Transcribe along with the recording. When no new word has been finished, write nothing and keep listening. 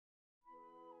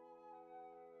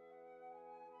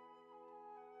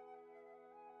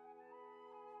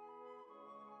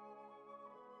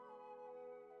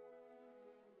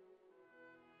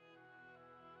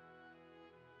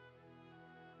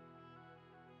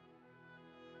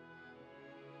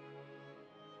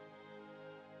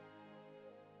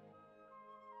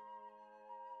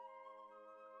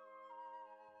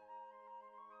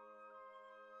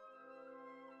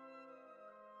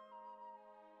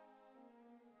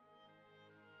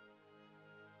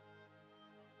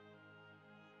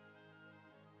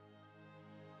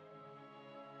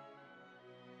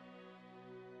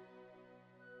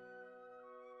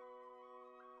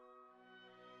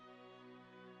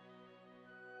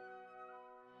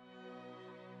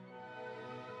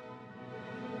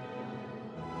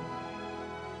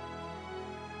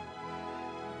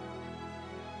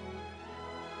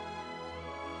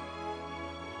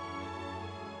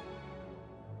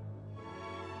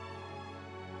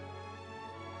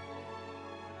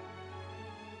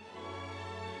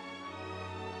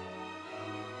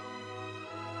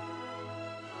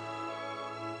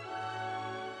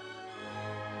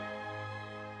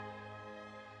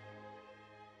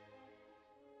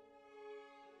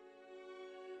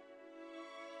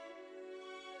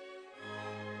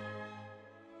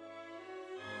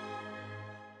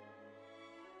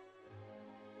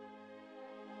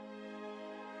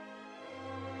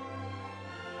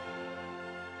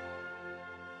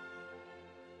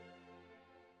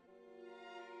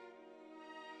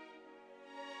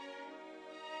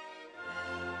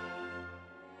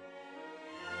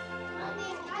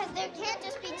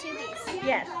two bees.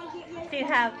 Yes. So you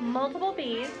have multiple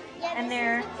bees, Yeah, and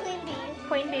they're queen bee.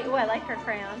 queen bee. Oh, I like her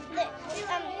crayon.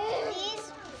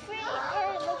 These three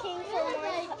are looking for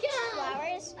more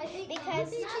flowers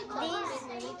because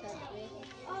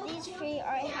these three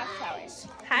already have flowers.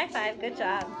 High five. Good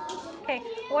job. Okay.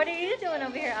 What are you doing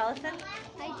over here, Allison?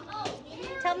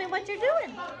 Tell me what you're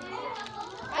doing.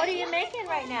 What are you making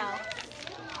right now?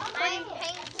 I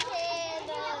painted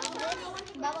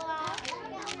this bubble wrap,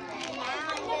 and now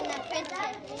I'm gonna print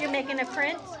it. You're making a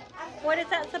print? What is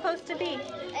that supposed to be?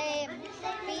 A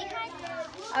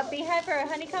beehive. A beehive or a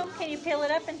honeycomb? Can you peel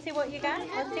it up and see what you got?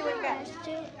 Let's see what you got.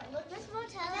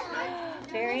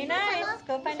 Very nice.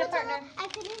 Go find a partner. I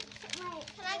finished my.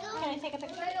 Can I go? Can I take a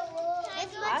picture?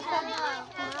 Miss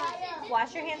Awesome.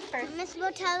 Wash your hands first. Miss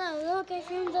Botella, look, I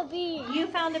found the bee. You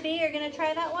found a bee. You're going to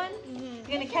try that one?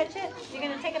 You're going to catch it? You're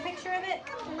going to take a picture of it?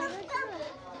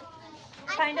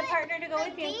 Find a partner to go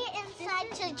with you. Bee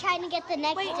inside to trying to get the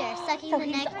nectar, sucking So the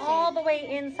he's nectar. all the way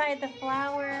inside the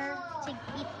flower. To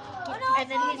eat, And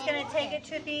then he's going to take it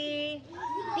to the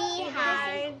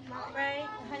beehive. Right?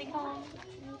 The honeycomb.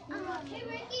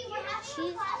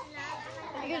 She's.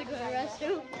 You're going to go to the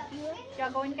restroom?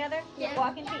 Y'all going together? Yeah.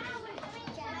 Walking feet.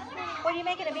 What are you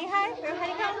making, a beehive or a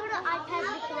honeycomb?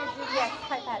 Yes,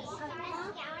 iPad.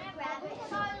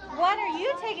 What are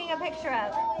you taking a picture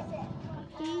of?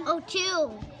 Oh,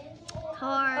 two.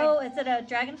 Hard. Oh, is it a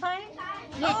dragonfly?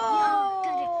 Yes.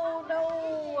 Oh,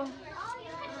 no.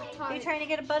 Are you trying to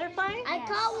get a butterfly? I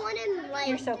caught one in like.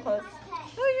 You're so close.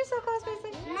 Oh, you're so close,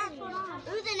 Mason.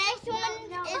 Ooh, the next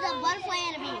one is a butterfly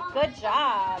and a bee. Good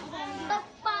job.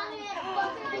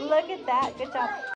 Look at that. Good job.